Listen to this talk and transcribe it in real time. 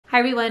Hi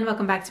everyone,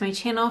 welcome back to my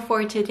channel.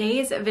 For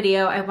today's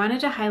video, I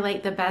wanted to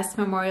highlight the best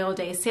Memorial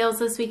Day sales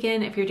this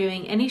weekend. If you're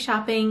doing any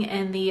shopping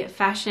in the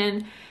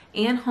fashion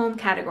and home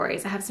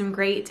categories, I have some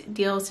great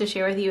deals to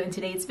share with you in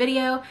today's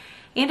video.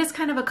 And it's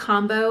kind of a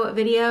combo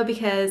video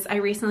because I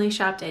recently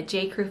shopped at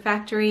j.crew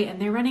factory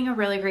and they're running a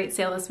really great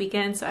sale this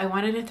weekend. So I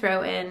wanted to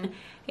throw in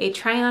a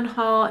try-on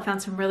haul. I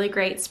found some really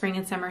great spring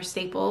and summer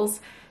staples.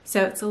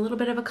 So it's a little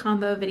bit of a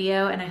combo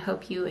video and I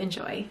hope you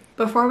enjoy.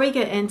 Before we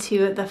get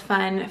into the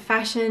fun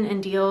fashion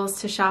and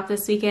deals to shop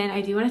this weekend,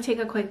 I do want to take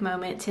a quick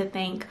moment to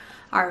thank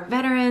our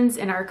veterans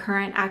and our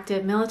current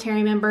active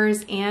military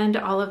members and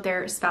all of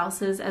their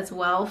spouses as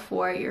well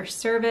for your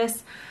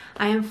service.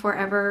 I am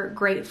forever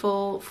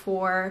grateful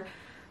for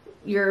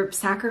your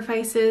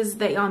sacrifices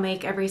that y'all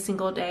make every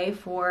single day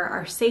for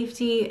our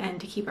safety and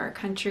to keep our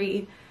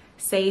country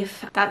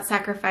safe. That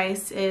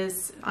sacrifice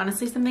is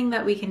honestly something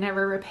that we can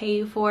never repay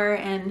you for,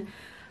 and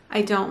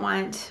I don't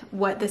want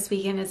what this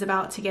weekend is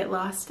about to get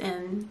lost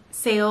in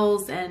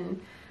sales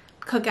and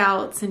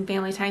cookouts and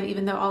family time,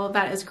 even though all of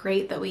that is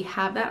great that we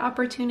have that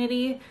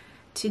opportunity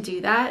to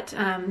do that.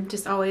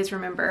 Just always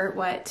remember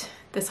what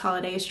this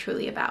holiday is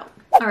truly about.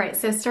 All right,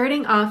 so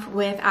starting off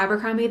with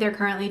Abercrombie, they're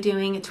currently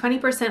doing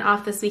 20%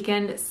 off this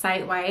weekend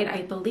site-wide.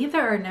 I believe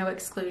there are no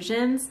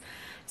exclusions.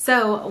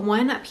 So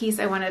one piece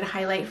I wanted to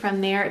highlight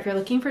from there, if you're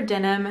looking for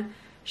denim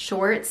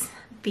shorts,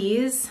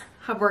 these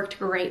have worked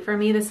great for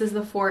me. This is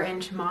the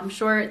 4-inch mom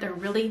short. They're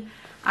really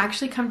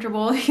actually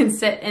comfortable. You can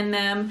sit in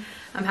them,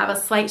 have a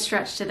slight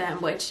stretch to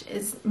them, which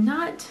is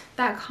not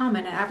that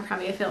common at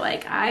Abercrombie. I feel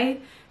like I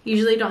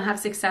usually don't have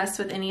success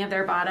with any of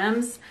their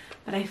bottoms,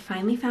 but I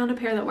finally found a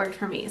pair that worked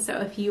for me. So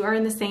if you are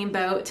in the same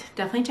boat,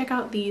 definitely check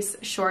out these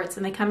shorts,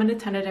 and they come in a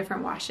ton of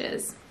different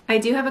washes. I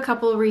do have a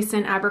couple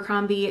recent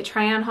Abercrombie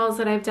try-on hauls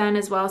that I've done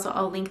as well, so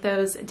I'll link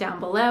those down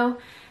below.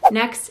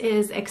 Next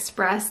is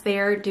Express.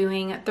 They're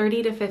doing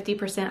 30 to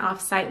 50%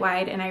 off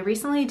site-wide, and I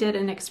recently did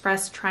an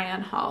Express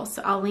try-on haul,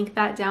 so I'll link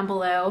that down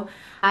below.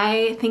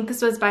 I think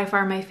this was by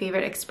far my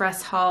favorite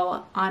Express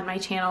haul on my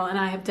channel, and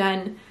I have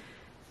done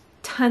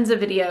tons of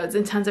videos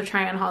and tons of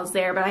try-on hauls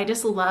there, but I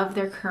just love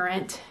their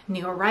current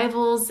new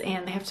arrivals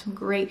and they have some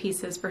great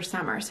pieces for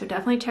summer. So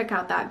definitely check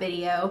out that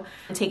video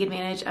and take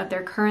advantage of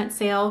their current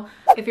sale.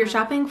 If you're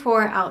shopping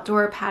for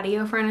outdoor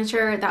patio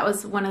furniture, that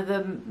was one of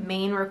the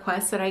main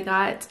requests that I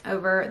got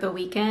over the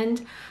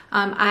weekend.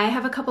 I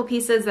have a couple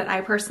pieces that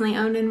I personally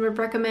own and would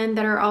recommend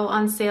that are all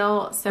on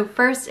sale. So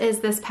first is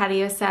this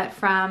patio set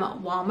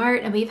from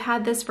Walmart, and we've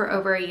had this for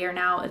over a year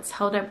now. It's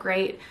held up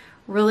great,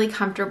 really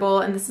comfortable,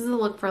 and this is a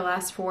look for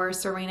less for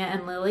Serena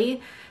and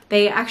Lily.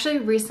 They actually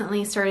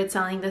recently started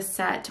selling this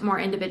set more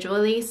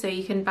individually, so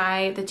you can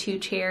buy the 2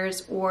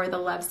 chairs or the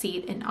love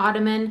seat and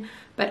ottoman,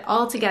 but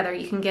all together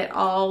you can get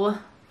all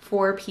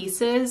 4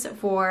 pieces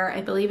for,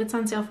 I believe it's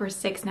on sale for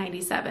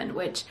 $6.97,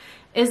 which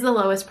is the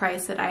lowest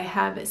price that I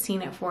have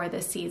seen it for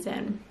this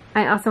season.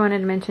 I also wanted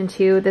to mention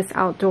too, this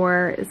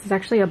is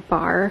actually a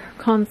bar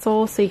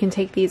console, so you can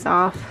take these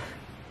off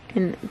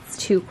and it's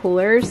 2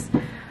 coolers.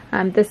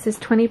 This is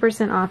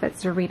 20% off at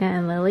Serena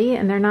and Lily,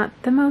 and they're not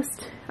the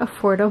most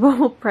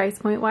affordable price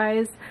point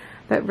wise,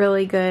 but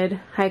really good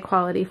high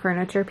quality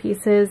furniture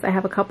pieces. I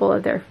have a couple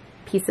of their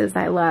pieces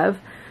I love,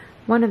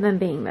 one of them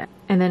being this.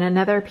 And then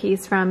another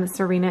piece from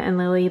Serena and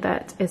Lily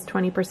that is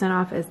 20%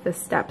 off is this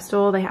step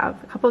stool. They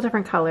have a couple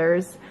different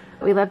colors.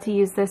 We love to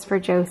use this for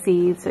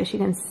Josie so she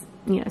can,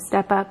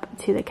 step up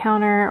to the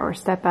counter or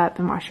step up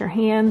and wash her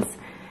hands.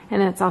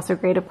 And it's also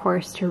great, of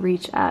course, to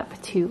reach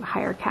up to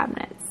higher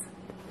cabinets.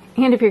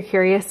 And if you're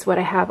curious what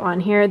I have on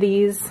here,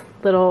 these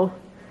little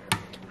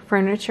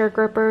furniture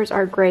grippers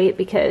are great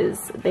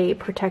because they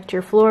protect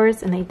your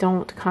floors and they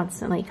don't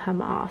constantly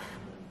come off.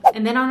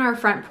 And then on our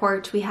front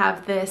porch, we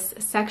have this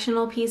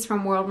sectional piece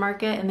from World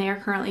Market, and they are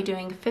currently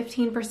doing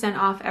 15%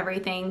 off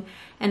everything.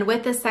 And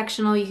with this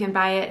sectional, you can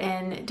buy it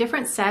in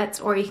different sets,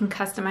 or you can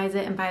customize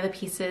it and buy the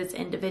pieces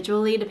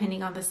individually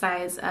depending on the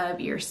size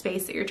of your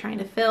space that you're trying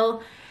to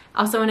fill.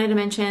 Also wanted to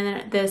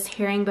mention this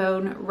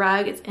herringbone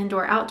rug. It's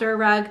indoor-outdoor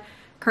rug.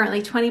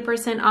 Currently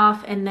 20%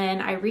 off, and then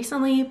I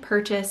recently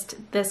purchased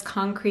this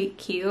concrete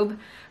cube.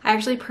 I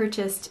actually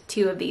purchased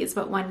 2 of these,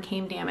 but one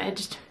came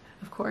damaged.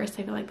 Of course,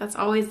 I feel like that's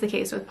always the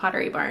case with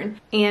Pottery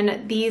Barn.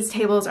 And these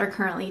tables are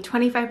currently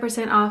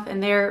 25% off,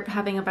 and they're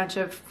having a bunch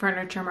of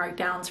furniture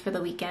markdowns for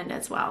the weekend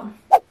as well.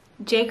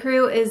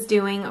 j.crew is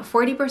doing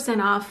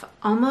 40% off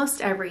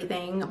almost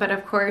everything, but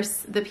of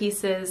course the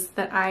pieces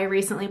that I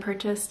recently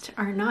purchased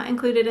are not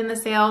included in the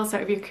sale. So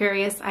if you're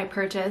curious, I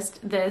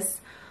purchased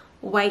this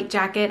white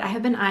jacket. I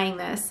have been eyeing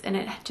this and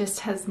it just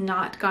has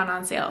not gone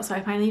on sale, so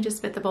I finally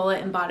just bit the bullet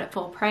and bought it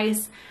full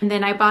price. And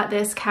then I bought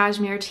this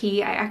cashmere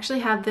tee. I actually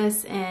have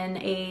this in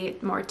a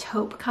more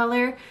taupe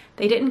color.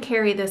 They didn't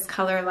carry this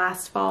color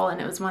last fall,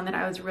 and it was one that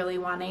I was really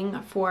wanting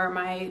for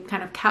my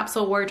kind of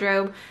capsule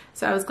wardrobe,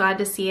 so I was glad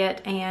to see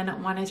it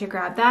and wanted to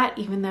grab that,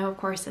 even though of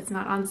course it's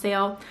not on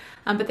sale.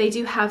 But they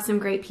do have some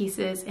great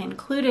pieces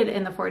included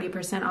in the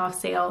 40% off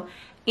sale,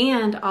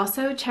 And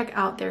also check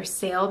out their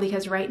sale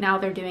because right now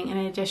they're doing an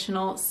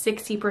additional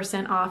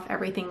 60% off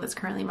everything that's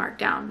currently marked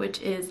down,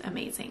 which is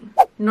amazing.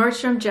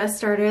 Nordstrom just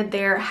started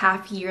their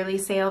half yearly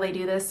sale. They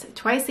do this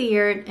twice a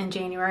year in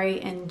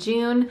January and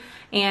June.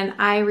 And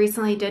I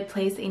recently did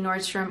place a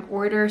Nordstrom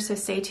order, so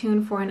stay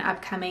tuned for an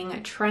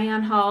upcoming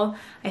try-on haul.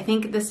 I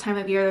think this time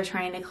of year they're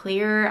trying to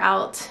clear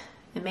out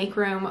and make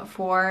room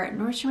for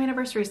Nordstrom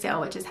Anniversary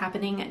Sale, which is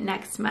happening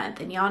next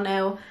month. And y'all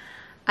know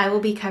I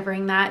will be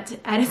covering that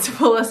at its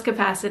fullest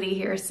capacity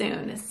here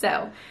soon.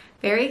 So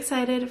very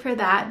excited for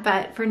that.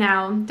 But for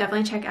now,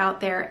 definitely check out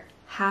their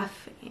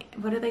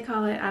what do they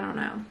call it? I don't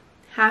know.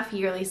 Half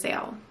yearly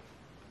sale.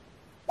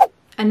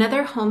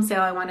 Another home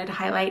sale I wanted to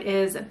highlight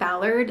is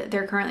Ballard.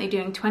 They're currently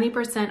doing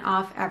 20%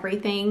 off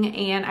everything.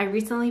 And I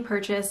recently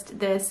purchased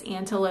this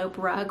antelope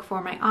rug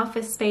for my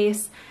office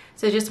space.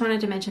 So just wanted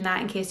to mention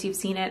that in case you've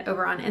seen it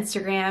over on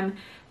Instagram and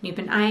you've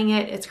been eyeing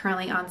it. It's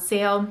currently on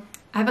sale.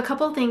 I have a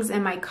couple things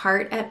in my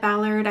cart at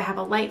Ballard. I have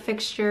a light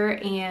fixture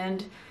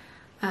and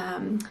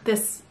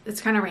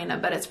it's kind of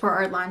random, but it's for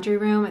our laundry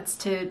room. It's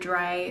to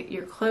dry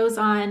your clothes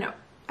on.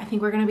 I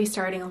think we're going to be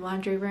starting a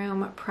laundry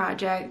room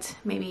project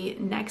maybe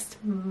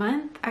next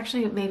month.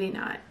 Actually, maybe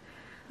not.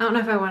 I don't know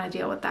if I want to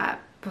deal with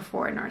that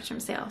before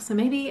Nordstrom sale. So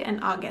maybe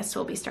in August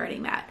we'll be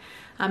starting that.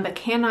 But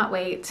cannot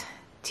wait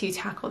to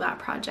tackle that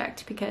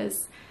project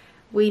because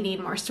we need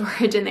more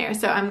storage in there.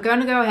 So I'm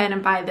going to go ahead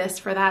and buy this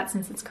for that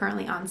since it's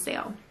currently on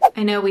sale.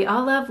 I know we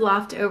all love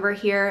Loft over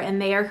here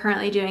and they are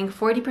currently doing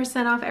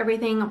 40% off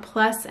everything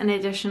plus an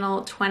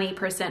additional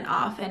 20%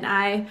 off. And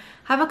I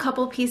have a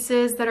couple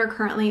pieces that are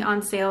currently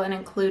on sale and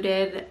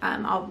included.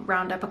 I'll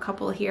round up a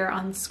couple here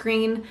on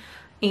screen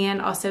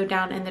and also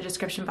down in the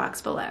description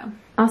box below.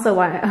 Also,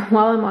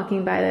 while I'm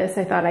walking by this,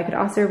 I thought I could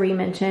also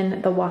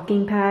re-mention the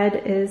walking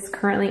pad is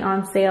currently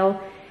on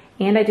sale.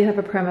 And I do have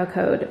a promo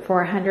code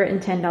for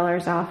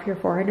 $110 off your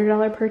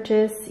 $400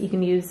 purchase. You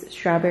can use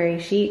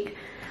StrawberryChic.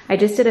 I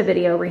just did a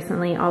video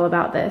recently all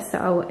about this,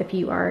 so if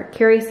you are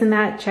curious in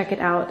that, check it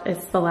out.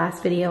 It's the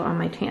last video on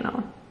my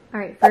channel. All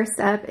right, first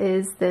up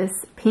is this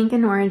pink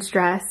and orange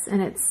dress,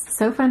 and it's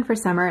so fun for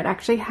summer. It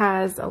actually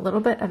has a little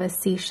bit of a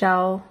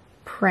seashell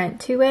print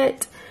to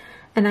it,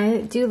 and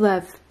I do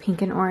love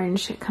pink and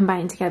orange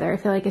combined together. I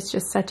feel like it's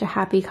just such a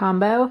happy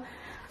combo.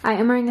 I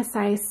am wearing a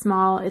size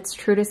small. It's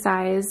true to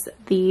size.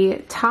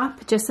 The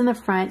top just in the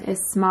front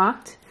is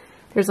smocked.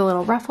 There's a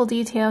little ruffle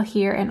detail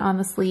here and on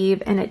the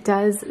sleeve, and it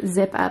does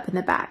zip up in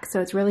the back. So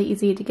it's really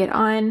easy to get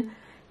on.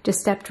 Just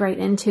stepped right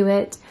into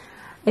it.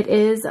 It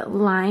is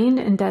lined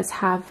and does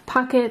have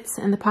pockets,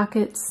 and the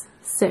pockets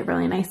sit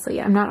really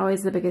nicely. I'm not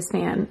always the biggest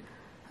fan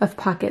of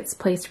pockets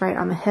placed right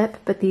on the hip,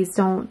 but these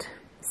don't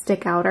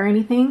stick out or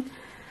anything.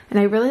 And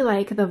I really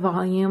like the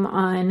volume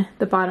on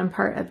the bottom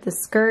part of the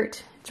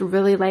skirt. It's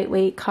really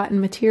lightweight cotton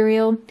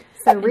material.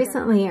 So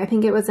recently, I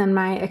think it was in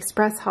my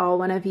Express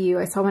haul,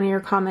 I saw one of your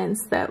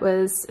comments that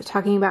was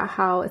talking about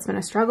how it's been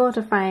a struggle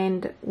to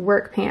find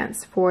work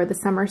pants for the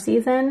summer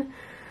season.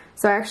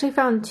 So I actually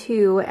found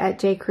two at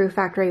j.crew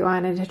Factory I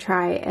wanted to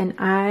try, and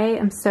I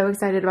am so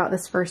excited about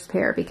this first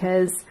pair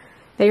because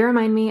they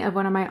remind me of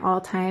one of my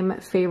all-time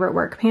favorite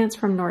work pants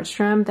from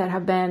Nordstrom that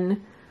have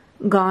been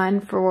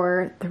gone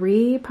for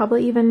 3,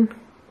 probably even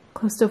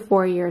close to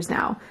 4 years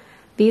now.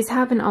 These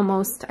have an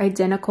almost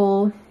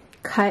identical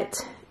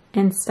cut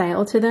and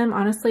style to them.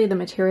 Honestly, the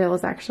material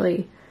is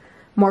actually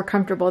more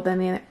comfortable than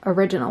the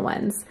original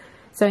ones.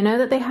 So I know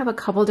that they have a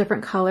couple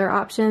different color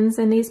options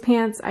in these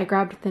pants. I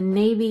grabbed the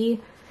navy,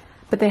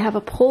 but they have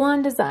a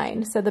pull-on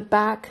design. So the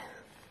back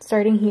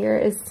starting here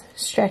is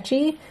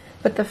stretchy,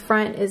 but the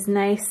front is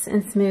nice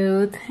and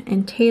smooth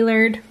and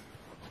tailored.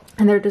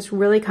 And they're just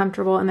really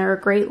comfortable, and they're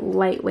a great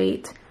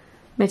lightweight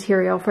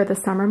material for the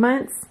summer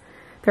months.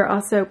 They're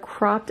also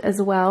cropped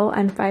as well.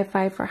 I'm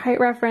 5'5" for height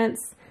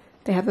reference.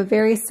 They have a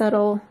very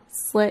subtle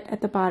slit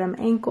at the bottom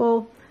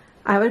ankle.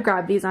 I would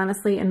grab these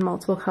honestly in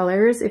multiple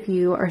colors if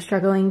you are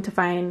struggling to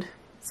find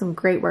some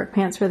great work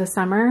pants for the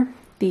summer.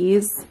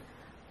 These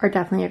are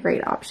definitely a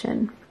great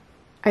option.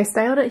 I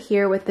styled it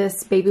here with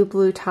this baby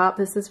blue top.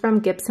 This is from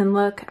Gibson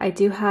Look. I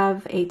do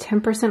have a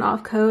 10%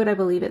 off code. I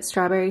believe it's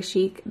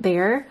StrawberryChic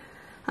there.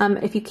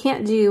 If you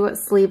can't do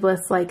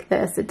sleeveless like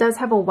this, it does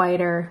have a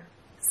wider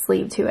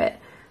sleeve to it.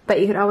 But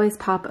you could always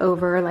pop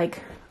over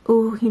like,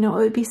 oh, you know,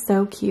 it would be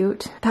so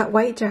cute. That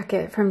white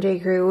jacket from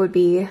j.crew would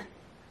be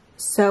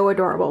so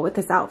adorable with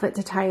this outfit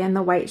to tie in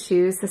the white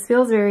shoes. This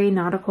feels very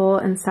nautical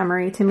and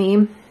summery to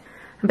me.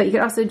 But you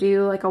could also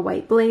do like a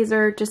white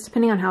blazer, just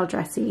depending on how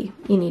dressy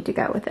you need to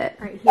go with it.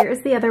 All right,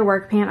 here's the other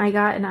work pant I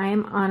got, and I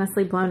am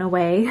honestly blown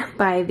away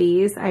by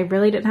these. I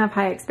really didn't have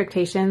high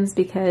expectations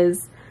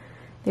because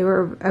they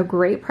were a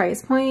great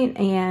price point,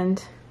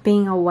 and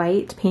being a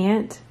white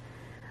pant,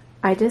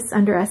 I just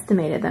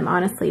underestimated them,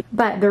 honestly.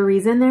 But the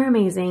reason they're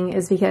amazing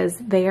is because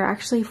they are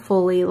actually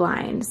fully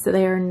lined, so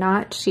they are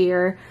not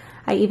sheer.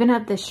 I even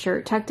have this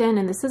shirt tucked in,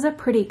 and this is a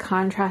pretty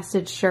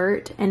contrasted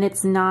shirt, and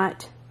it's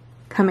not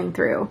coming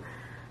through.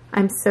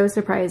 I'm so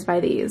surprised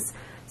by these.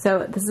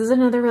 So this is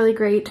another really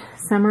great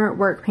summer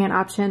work pant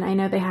option. I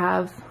know they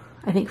have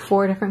I think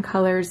 4 different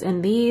colors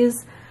in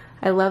these.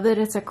 I love that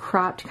it's a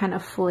cropped kind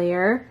of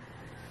flare.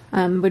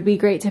 Would be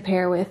great to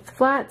pair with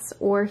flats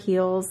or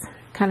heels,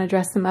 kind of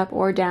dress them up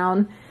or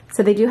down.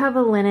 So they do have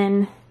a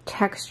linen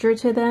texture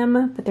to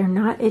them, but they're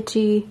not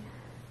itchy.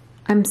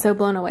 I'm so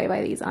blown away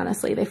by these,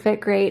 honestly. They fit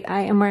great.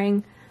 I am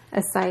wearing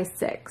a size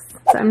 6.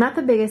 So I'm not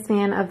the biggest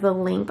fan of the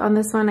length on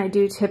this one. I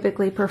do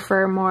typically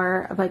prefer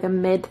more of like a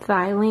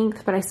mid-thigh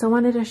length, but I still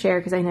wanted to share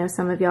because I know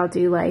some of y'all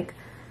do like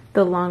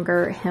the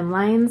longer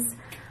hemlines.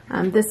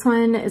 This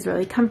one is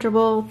really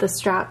comfortable. The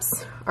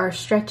straps are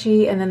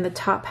stretchy, and then the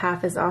top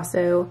half is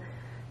also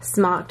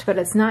smocked, but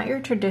it's not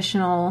your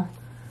traditional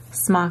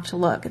smocked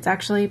look. It's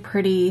actually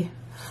pretty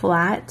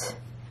flat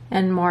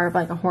and more of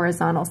like a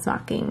horizontal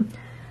smocking.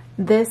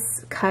 This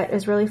cut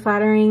is really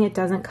flattering. It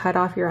doesn't cut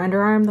off your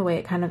underarm the way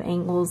it kind of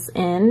angles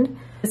in.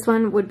 This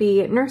one would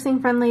be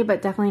nursing friendly,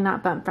 but definitely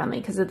not bump friendly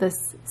because of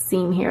this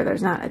seam here.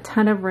 There's not a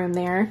ton of room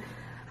there.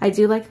 I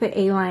do like the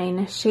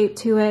A-line shape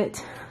to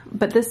it,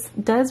 but this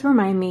does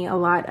remind me a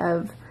lot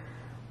of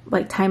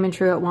like Time and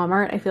True at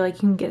Walmart. I feel like you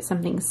can get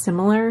something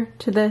similar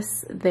to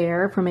this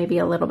there for maybe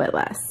a little bit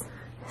less.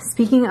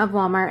 Speaking of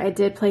Walmart, I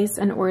did place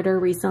an order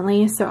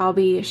recently, so I'll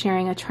be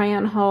sharing a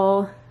try-on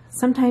haul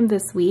sometime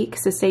this week,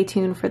 so stay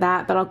tuned for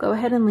that, but I'll go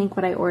ahead and link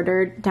what I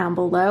ordered down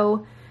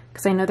below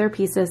because I know their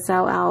pieces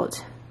sell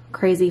out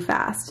crazy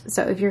fast.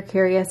 So if you're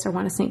curious or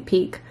want a sneak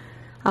peek,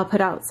 I'll put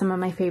out some of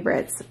my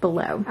favorites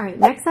below. All right,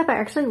 next up, I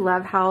actually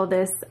love how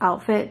this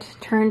outfit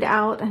turned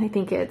out, and I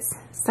think it's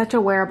such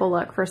a wearable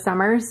look for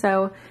summer.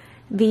 So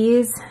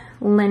these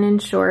linen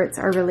shorts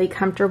are really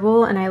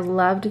comfortable, and I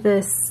loved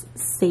this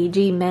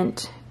sagey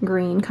mint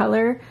green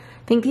color.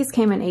 I think these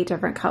came in 8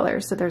 different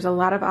colors, so there's a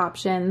lot of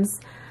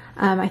options.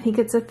 I think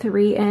it's a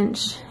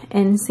 3-inch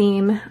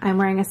inseam. I'm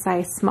wearing a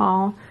size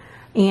small,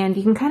 and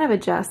you can kind of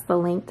adjust the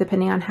length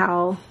depending on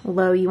how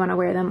low you want to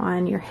wear them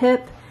on your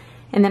hip.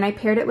 And then I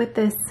paired it with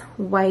this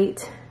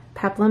white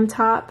peplum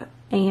top,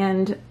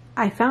 and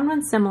I found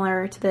one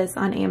similar to this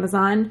on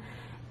Amazon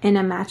in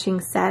a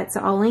matching set. So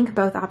I'll link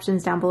both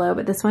options down below,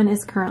 but this one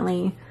is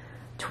currently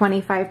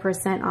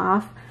 25%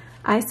 off.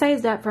 I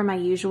sized up from my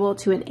usual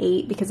to an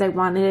 8 because I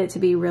wanted it to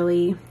be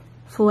really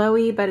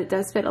flowy, but it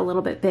does fit a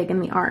little bit big in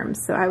the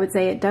arms. So I would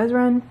say it does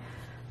run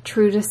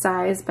true to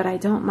size, but I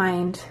don't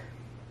mind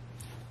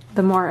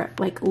the more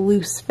like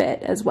loose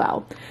fit as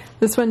well.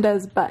 This one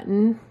does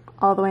button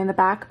all the way in the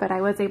back, but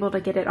I was able to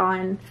get it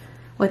on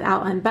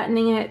without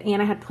unbuttoning it,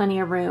 and I had plenty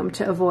of room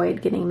to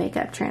avoid getting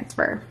makeup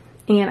transfer.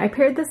 And I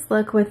paired this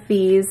look with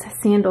these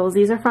sandals.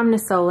 These are from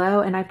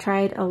Nisolo, and I've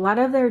tried a lot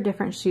of their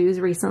different shoes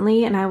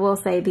recently, and I will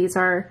say these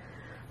are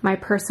my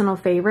personal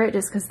favorite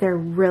just because they're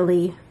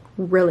really,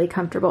 really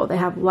comfortable. They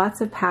have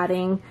lots of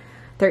padding.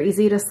 They're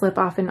easy to slip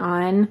off and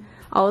on.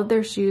 All of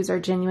their shoes are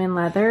genuine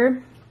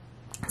leather.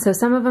 So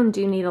some of them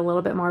do need a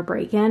little bit more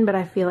break-in, but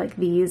I feel like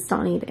these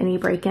don't need any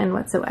break-in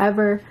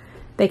whatsoever.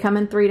 They come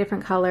in 3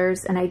 different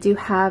colors, and I do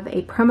have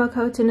a promo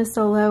code to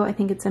Nisolo. I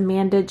think it's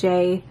Amanda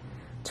J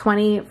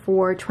 20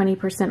 for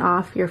 20%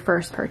 off your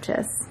first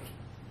purchase.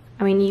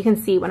 I mean, you can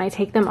see when I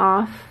take them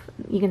off,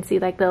 you can see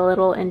like the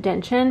little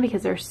indentation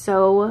because they're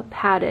so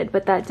padded,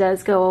 but that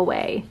does go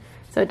away.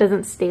 So it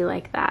doesn't stay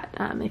like that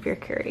if you're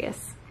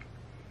curious.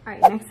 All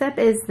right, next up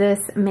is this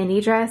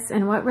mini dress,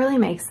 and what really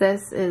makes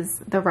this is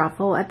the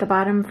ruffle at the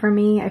bottom for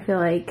me. I feel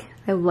like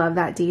I love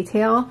that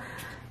detail.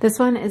 This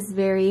one is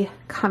very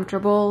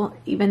comfortable,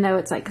 even though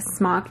it's like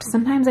smocked.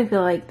 Sometimes I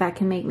feel like that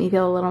can make me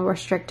feel a little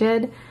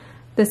restricted.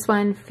 This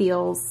one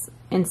feels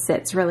and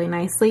sits really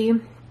nicely.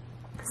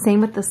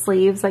 Same with the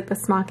sleeves, like the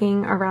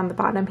smocking around the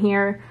bottom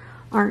here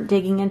aren't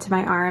digging into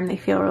my arm. They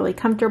feel really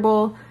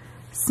comfortable.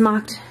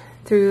 Smocked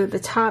through the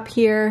top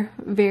here,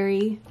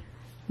 very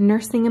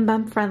nursing and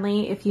bump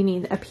friendly if you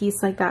need a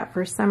piece like that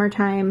for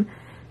summertime.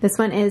 This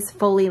one is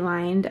fully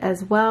lined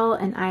as well,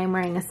 and I am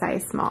wearing a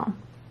size small.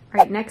 All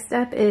right, next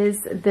up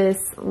is this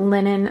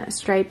linen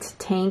striped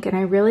tank, and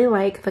I really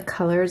like the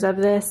colors of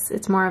this.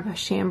 It's more of a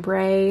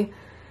chambray,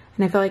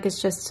 and I feel like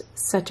it's just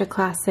such a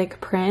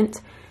classic print.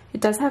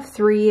 It does have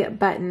 3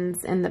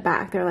 buttons in the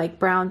back. They're like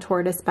brown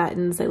tortoise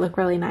buttons. They look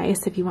really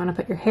nice if you want to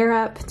put your hair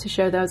up to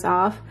show those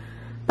off,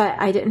 but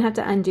I didn't have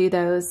to undo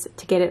those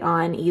to get it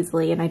on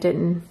easily, and I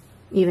didn't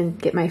even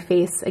get my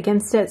face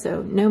against it,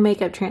 so no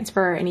makeup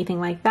transfer or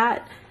anything like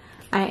that.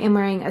 I am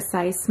wearing a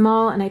size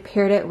small, and I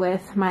paired it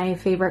with my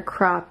favorite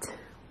cropped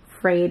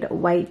frayed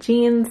white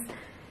jeans.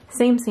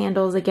 Same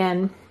sandals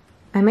again.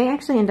 I may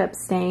actually end up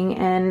staying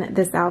in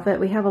this outfit.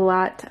 We have a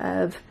lot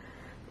of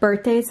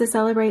birthdays to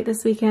celebrate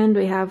this weekend.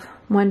 We have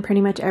one pretty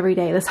much every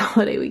day this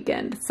holiday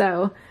weekend,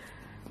 so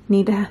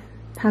need to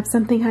have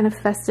something kind of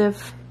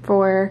festive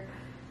for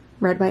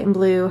red, white, and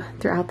blue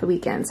throughout the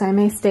weekend. So I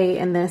may stay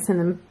in this and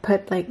then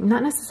put like,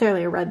 not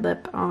necessarily a red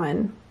lip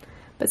on,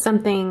 but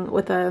something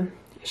with a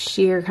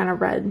sheer kind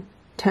of red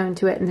tone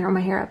to it, and throw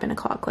my hair up in a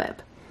claw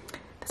clip.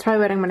 That's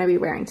probably what I'm going to be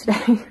wearing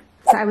today.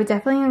 So I would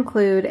definitely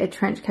include a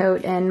trench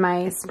coat in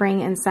my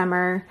spring and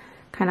summer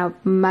kind of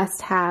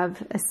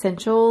must-have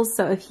essentials.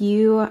 So if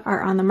you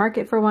are on the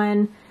market for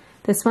one,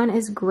 This one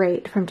is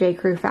great from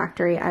j.crew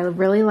Factory. I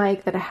really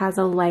like that it has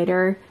a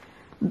lighter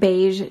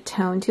beige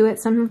tone to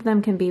it. Some of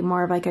them can be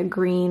more of like a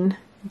green,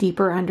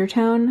 deeper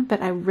undertone,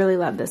 but I really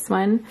love this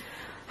one.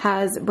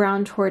 Has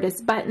brown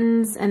tortoise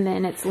buttons, and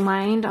then it's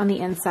lined on the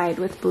inside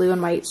with blue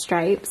and white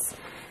stripes.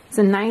 It's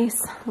a nice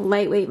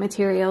lightweight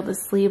material. The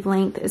sleeve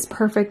length is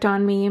perfect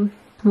on me.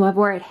 Love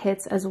where it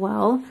hits as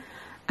well.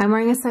 I'm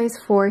wearing a size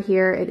 4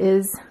 here. It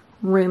is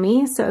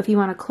roomy, so if you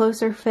want a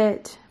closer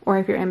fit or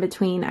if you're in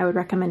between, I would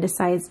recommend a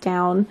size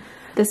down.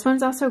 This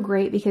one's also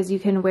great because you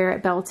can wear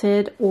it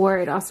belted, or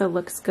it also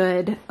looks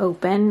good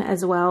open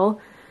as well.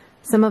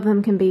 Some of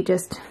them can be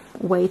just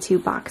way too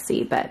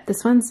boxy, but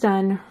this one's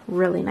done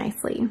really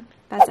nicely.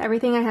 That's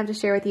everything I have to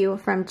share with you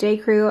from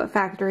j.crew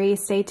Factory.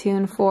 Stay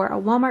tuned for a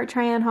Walmart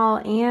try-on haul,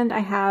 and I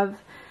have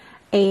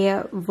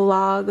a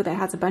vlog that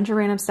has a bunch of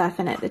random stuff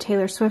in it. The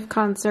Taylor Swift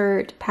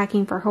concert,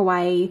 packing for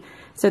Hawaii.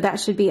 So that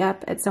should be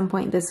up at some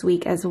point this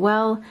week as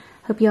well.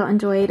 Hope you all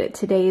enjoyed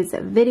today's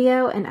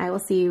video, and I will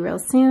see you real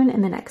soon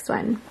in the next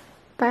one.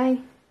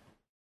 Bye.